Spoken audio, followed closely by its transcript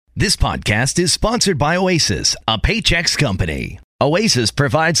This podcast is sponsored by Oasis, a Paychex company. Oasis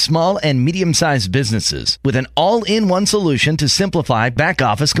provides small and medium-sized businesses with an all-in-one solution to simplify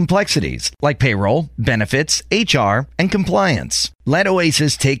back-office complexities like payroll, benefits, HR, and compliance. Let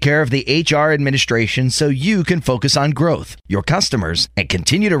Oasis take care of the HR administration so you can focus on growth, your customers, and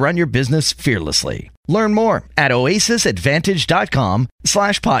continue to run your business fearlessly. Learn more at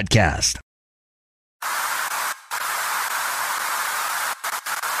oasisadvantage.com/podcast.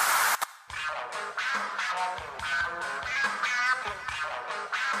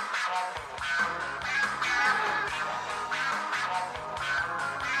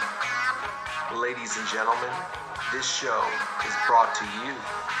 Ladies and gentlemen, this show is brought to you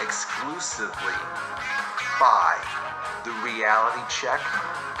exclusively by the Reality Check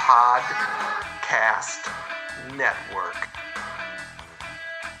Podcast Network.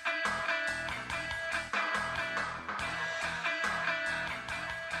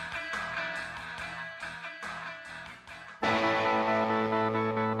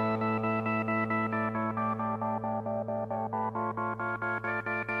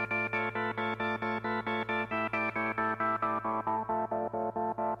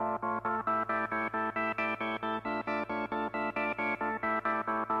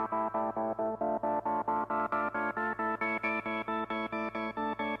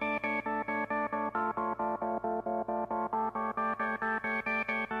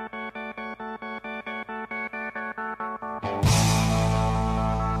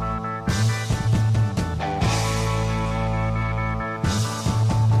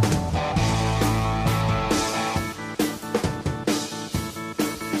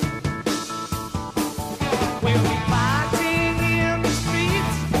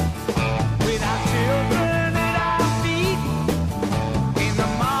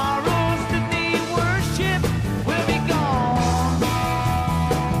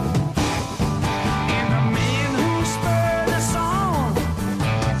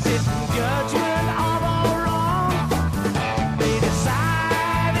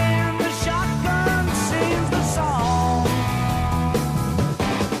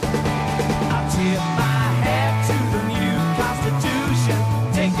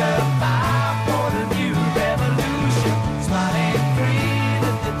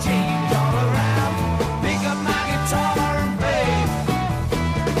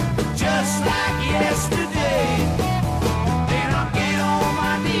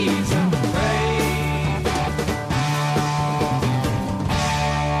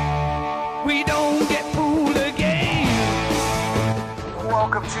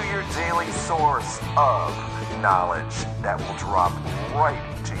 Welcome to your daily source of knowledge that will drop right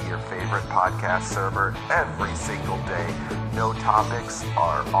to your favorite podcast server every single day. No topics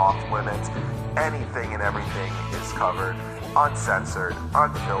are off limits. Anything and everything is covered, uncensored,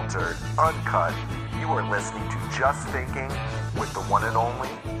 unfiltered, uncut. You are listening to Just Thinking with the one and only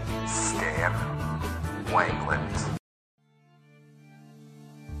Stan Wangland.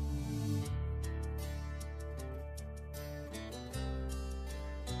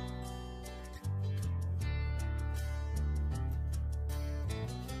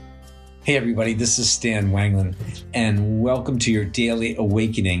 Hey everybody, this is Stan Wangland, and welcome to your Daily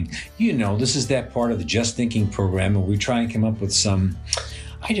Awakening. You know, this is that part of the Just Thinking program where we try and come up with some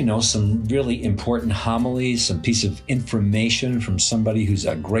really important homilies, some piece of information from somebody who's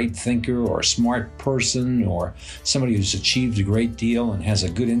a great thinker or a smart person or somebody who's achieved a great deal and has a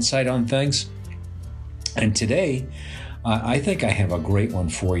good insight on things. And today, I think I have a great one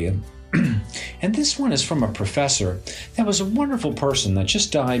for you. And this one is from a professor that was a wonderful person that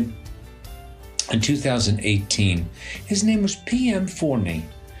just died in 2018. His name was P.M. Forni,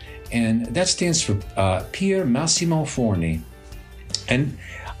 and that stands for Pier Massimo Forni. And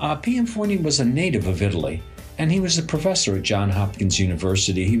P.M. Forni was a native of Italy, and he was a professor at Johns Hopkins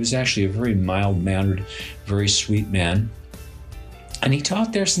University. He was actually a very mild-mannered, very sweet man. And he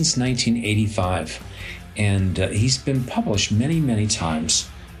taught there since 1985, and he's been published many, many times,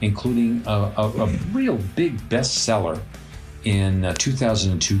 including a real big bestseller in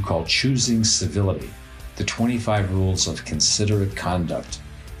 2002 called Choosing Civility, the 25 Rules of Considerate Conduct.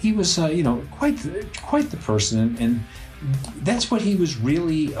 He was, quite the person, and that's what he was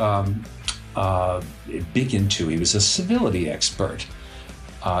really big into. He was a civility expert.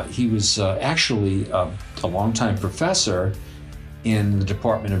 He was actually a longtime professor in the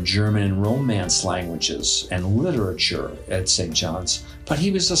Department of German and Romance Languages and Literature at St. John's, but he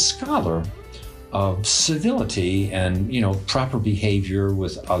was a scholar of civility and, proper behavior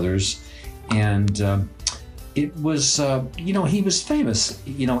with others. And it was, he was famous,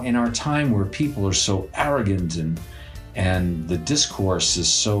 in our time where people are so arrogant and and the discourse is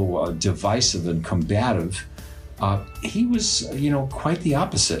so divisive and combative, he was, quite the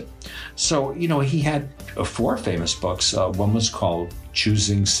opposite. So, he had 4 famous books. One was called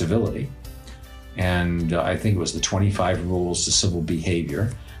Choosing Civility, and I think it was the 25 Rules to Civil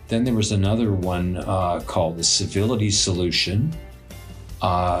Behavior. Then there was another one called The Civility Solution,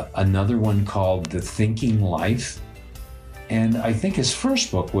 another one called The Thinking Life, and I think his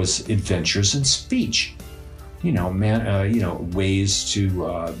first book was Adventures in Speech. Ways to,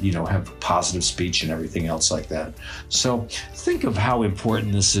 have positive speech and everything else like that. So think of how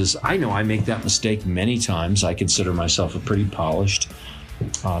important this is. I know I make that mistake many times. I consider myself a pretty polished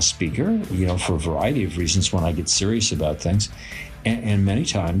speaker, for a variety of reasons when I get serious about things. And many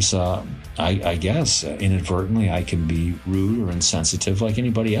times, I guess, inadvertently, I can be rude or insensitive like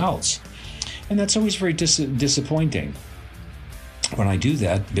anybody else. And that's always very disappointing when I do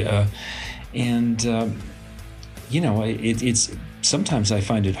that. It's sometimes I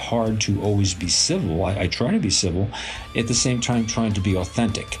find it hard to always be civil. I try to be civil, at the same time trying to be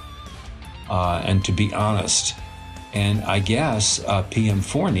authentic and to be honest. And I guess PM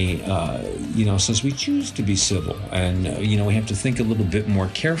Forney, says we choose to be civil, and we have to think a little bit more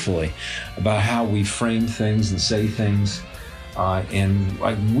carefully about how we frame things and say things, and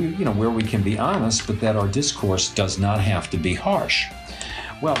where we can be honest, but that our discourse does not have to be harsh.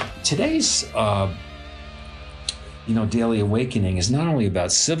 Well, today's Daily Awakening is not only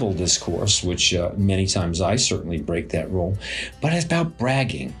about civil discourse, which many times I certainly break that rule, but it's about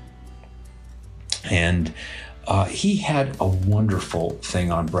bragging. And he had a wonderful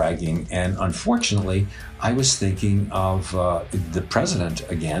thing on bragging. And unfortunately, I was thinking of the president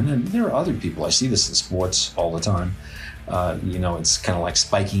again, and there are other people. I see this in sports all the time. It's kind of like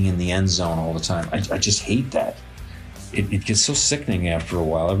spiking in the end zone all the time. I just hate that. It gets so sickening after a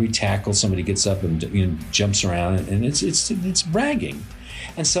while. Every tackle, somebody gets up and jumps around, and it's bragging.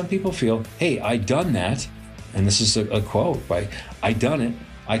 And some people feel, hey, I done that, and this is a quote by, I done it,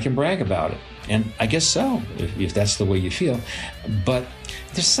 I can brag about it. And I guess so, if that's the way you feel. But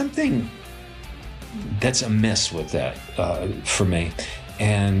there's something that's amiss with that for me.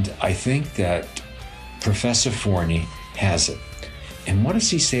 And I think that Professor Forney has it. And what does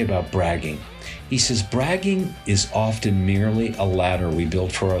he say about bragging? He says, bragging is often merely a ladder we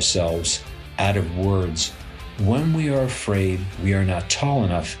build for ourselves out of words. When we are afraid, we are not tall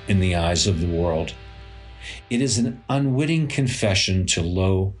enough in the eyes of the world. It is an unwitting confession to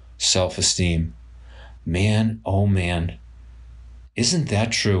low self-esteem. Man, oh man, isn't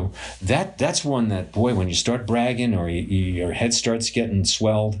that true? That's one that, boy, when you start bragging or your head starts getting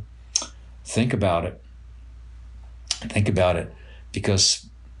swelled, think about it. Think about it, because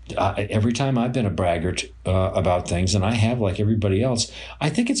every time I've been a braggart about things, and I have like everybody else,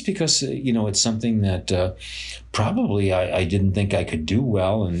 I think it's because, it's something that probably I didn't think I could do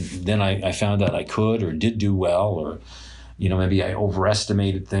well, and then I found out I could or did do well, or maybe I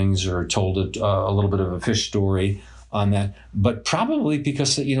overestimated things or told it a little bit of a fish story on that. But probably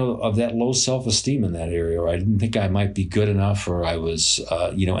because, of that low self-esteem in that area, or I didn't think I might be good enough, or I was,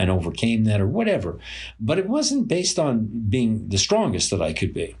 and overcame that or whatever. But it wasn't based on being the strongest that I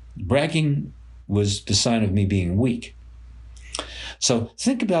could be. Bragging was the sign of me being weak. So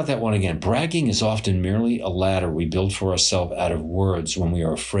think about that one again. Bragging is often merely a ladder we build for ourselves out of words when we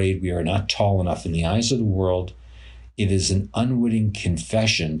are afraid we are not tall enough in the eyes of the world. It is an unwitting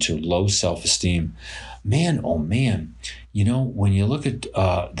confession to low self-esteem. Man, oh man, when you look at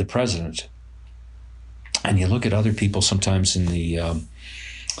the president and you look at other people sometimes in the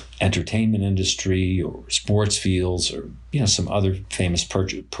entertainment industry or sports fields or, some other famous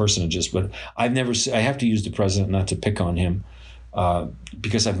personages, but I have to use the president not to pick on him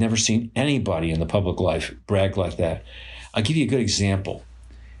because I've never seen anybody in the public life brag like that. I'll give you a good example.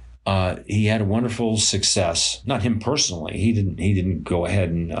 He had a wonderful success. Not him personally. He didn't go ahead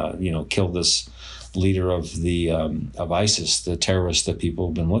and kill this leader of the of ISIS, the terrorist that people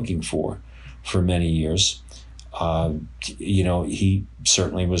have been looking for many years. He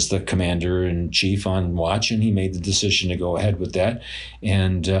certainly was the commander in chief on watch, and he made the decision to go ahead with that.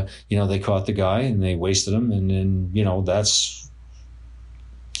 And they caught the guy and they wasted him, and then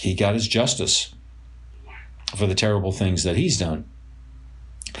he got his justice for the terrible things that he's done.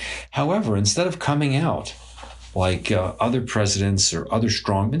 However, instead of coming out like other presidents or other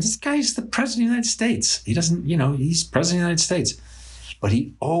strongmen, this guy's the president of the United States. He doesn't, he's president of the United States. But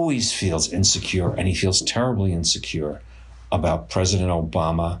he always feels insecure, and he feels terribly insecure about President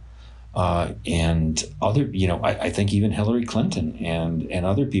Obama and other, I think even Hillary Clinton and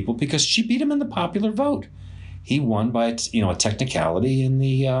other people, because she beat him in the popular vote. He won by, a technicality in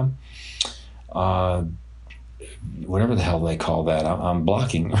the whatever the hell they call that. I'm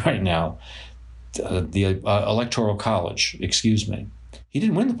blocking right now. The Electoral College, excuse me. He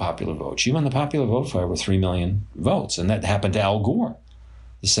didn't win the popular vote. She won the popular vote by over 3 million votes, and that happened to Al Gore.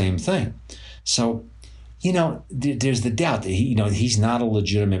 The same thing. So, there's the doubt that he's not a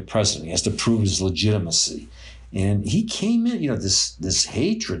legitimate president. He has to prove his legitimacy. And he came in, this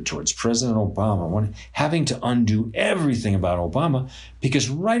hatred towards President Obama, having to undo everything about Obama, because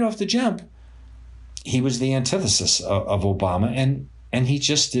right off the jump, he was the antithesis of Obama, and he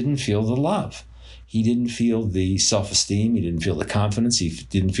just didn't feel the love. He didn't feel the self-esteem. He didn't feel the confidence. He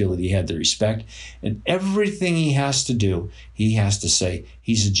didn't feel that he had the respect. And everything he has to do, he has to say,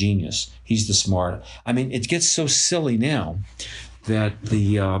 he's a genius. He's the smart. I mean, it gets so silly now that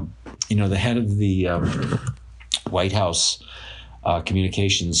the head of the White House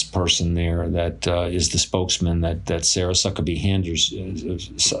communications person there that is the spokesman that Sarah Huckabee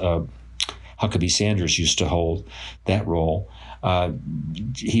Sanders used to hold that role.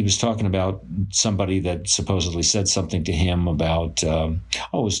 He was talking about somebody that supposedly said something to him about, it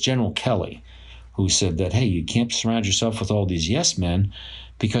was General Kelly, who said that, hey, you can't surround yourself with all these yes men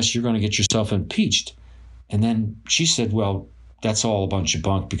because you're going to get yourself impeached. And then she said, well, that's all a bunch of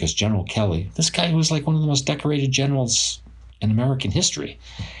bunk, because General Kelly, this guy was like one of the most decorated generals in American history,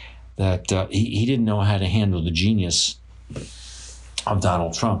 that he didn't know how to handle the genius of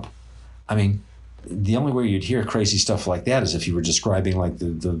Donald Trump. I mean, the only way you'd hear crazy stuff like that is if you were describing like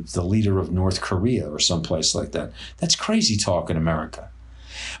the leader of North Korea or someplace like that. That's crazy talk in America.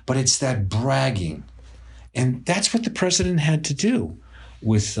 But it's that bragging. And that's what the president had to do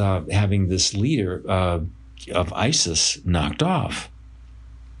with having this leader of ISIS knocked off,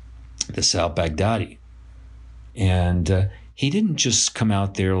 this al-Baghdadi. And he didn't just come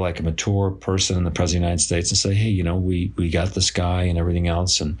out there like a mature person in the president of the United States and say, hey, we got this guy and everything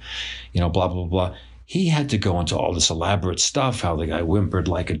else and, blah, blah, blah. He had to go into all this elaborate stuff, how the guy whimpered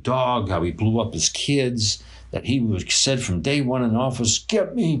like a dog, how he blew up his kids, that he said from day one in office,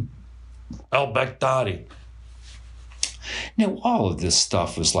 get me al-Baghdadi. Now, all of this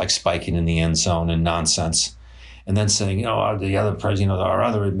stuff was like spiking in the end zone and nonsense. And then saying, the other president, our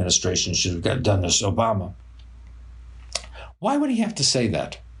other administration should have done this, Obama. Why would he have to say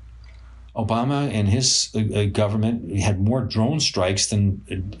that? Obama and his government had more drone strikes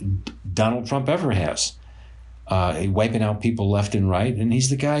than Donald Trump ever has, wiping out people left and right. And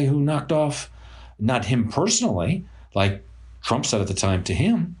he's the guy who knocked off, not him personally, like Trump said at the time to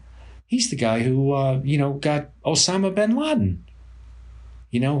him. He's the guy who, got Osama bin Laden,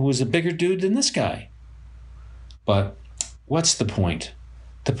 who was a bigger dude than this guy. But what's the point?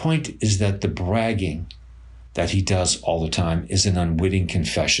 The point is that the bragging that he does all the time is an unwitting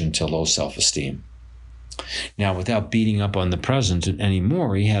confession to low self-esteem. Now, without beating up on the president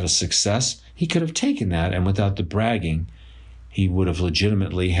anymore, he had a success. He could have taken that, and without the bragging, he would have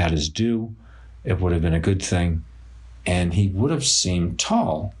legitimately had his due. It would have been a good thing, and he would have seemed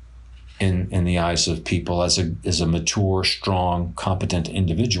tall in the eyes of people as a mature, strong, competent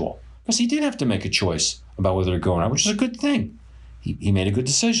individual. Because he did have to make a choice about whether to go or not, which is a good thing. He made a good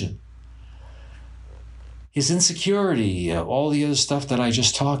decision. His insecurity, all the other stuff that I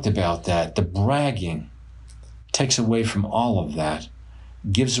just talked about, that the bragging takes away from all of that,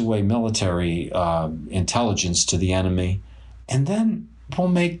 gives away military intelligence to the enemy, and then will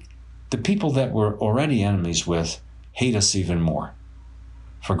make the people that we're already enemies with hate us even more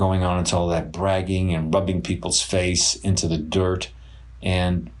for going on into all that bragging and rubbing people's face into the dirt.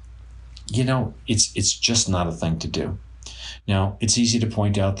 And, it's just not a thing to do. Now, it's easy to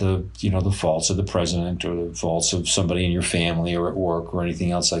point out the faults of the president or the faults of somebody in your family or at work or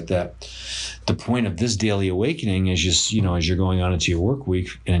anything else like that. The point of this daily awakening is just, as you're going on into your work week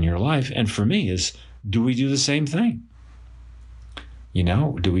and in your life, and for me is, do we do the same thing?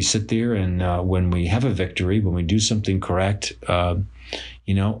 Do we sit there and when we have a victory, when we do something correct, are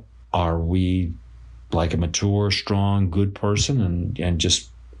we like a mature, strong, good person and just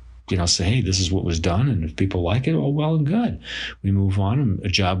say, hey, this is what was done, and if people like it, well and good. We move on, and a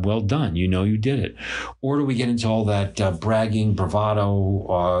job well done. You did it. Or do we get into all that bragging, bravado,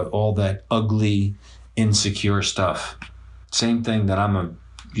 all that ugly, insecure stuff? Same thing that I'm,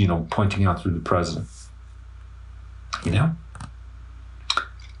 pointing out through the president.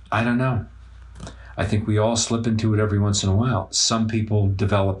 I don't know. I think we all slip into it every once in a while. Some people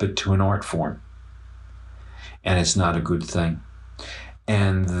develop it to an art form, and it's not a good thing.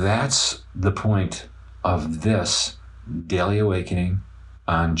 And that's the point of this daily awakening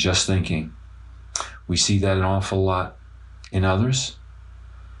on just thinking. We see that an awful lot in others.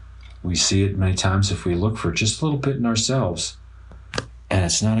 We see it many times if we look for just a little bit in ourselves. And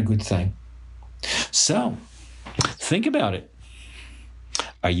it's not a good thing. So, Think about it.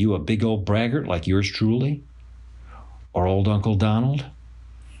 Are you a big old braggart like yours truly? Or old Uncle Donald?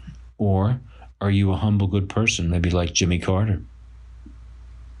 Or are you a humble, good person, maybe like Jimmy Carter?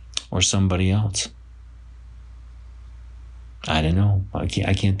 Or somebody else? I don't know. I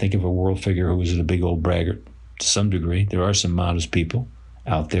can't think of a world figure who was a big old braggart. To some degree, there are some modest people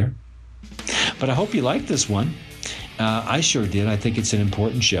out there. But I hope you like this one. I sure did. I think it's an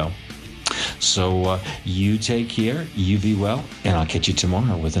important show. So you take care, you be well, and I'll catch you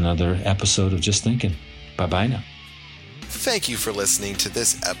tomorrow with another episode of Just Thinking. Bye-bye now. Thank you for listening to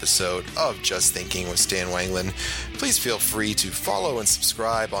this episode of Just Thinking with Stan Wanglund. Please feel free to follow and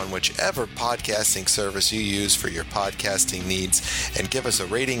subscribe on whichever podcasting service you use for your podcasting needs, and give us a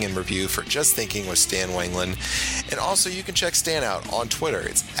rating and review for Just Thinking with Stan Wanglund. And also, you can check Stan out on Twitter.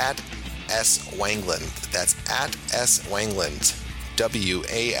 It's at S. Wanglund. That's at S. Wanglund.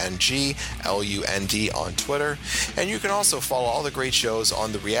 WANGLUND on Twitter. And you can also follow all the great shows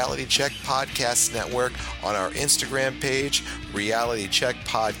on the Reality Check Podcast Network on our Instagram page, Reality Check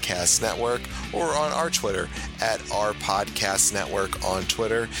Podcast Network, or on our Twitter at our Podcast Network on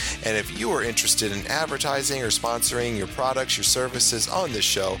Twitter. And if you are interested in advertising or sponsoring your products, your services on this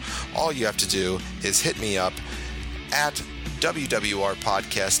show, all you have to do is hit me up at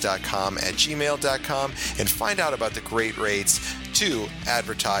wwrpodcast.com at gmail.com and find out about the great rates to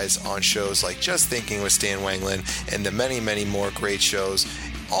advertise on shows like Just Thinking with Stan Wanglund and the many, many more great shows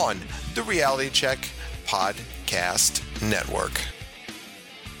on the Reality Check Podcast Network.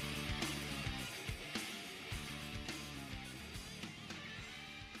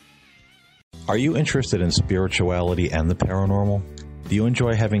 Are you interested in spirituality and the paranormal? Do you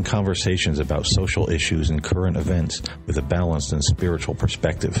enjoy having conversations about social issues and current events with a balanced and spiritual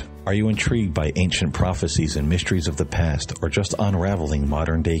perspective? Are you intrigued by ancient prophecies and mysteries of the past, or just unraveling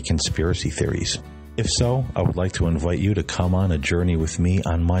modern-day conspiracy theories? If so, I would like to invite you to come on a journey with me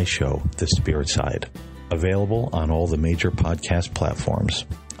on my show, The Spirit Side, available on all the major podcast platforms.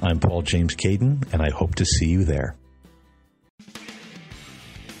 I'm Paul James Caden, and I hope to see you there.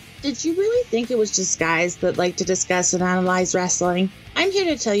 Did you really think it was just guys that like to discuss and analyze wrestling? I'm here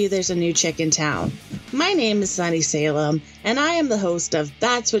to tell you there's a new chick in town. My name is Sunny Salem, and I am the host of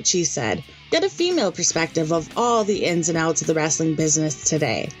That's What She Said. Get a female perspective of all the ins and outs of the wrestling business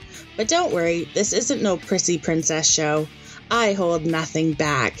today. But don't worry, this isn't no prissy princess show. I hold nothing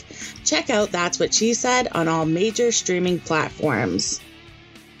back. Check out That's What She Said on all major streaming platforms.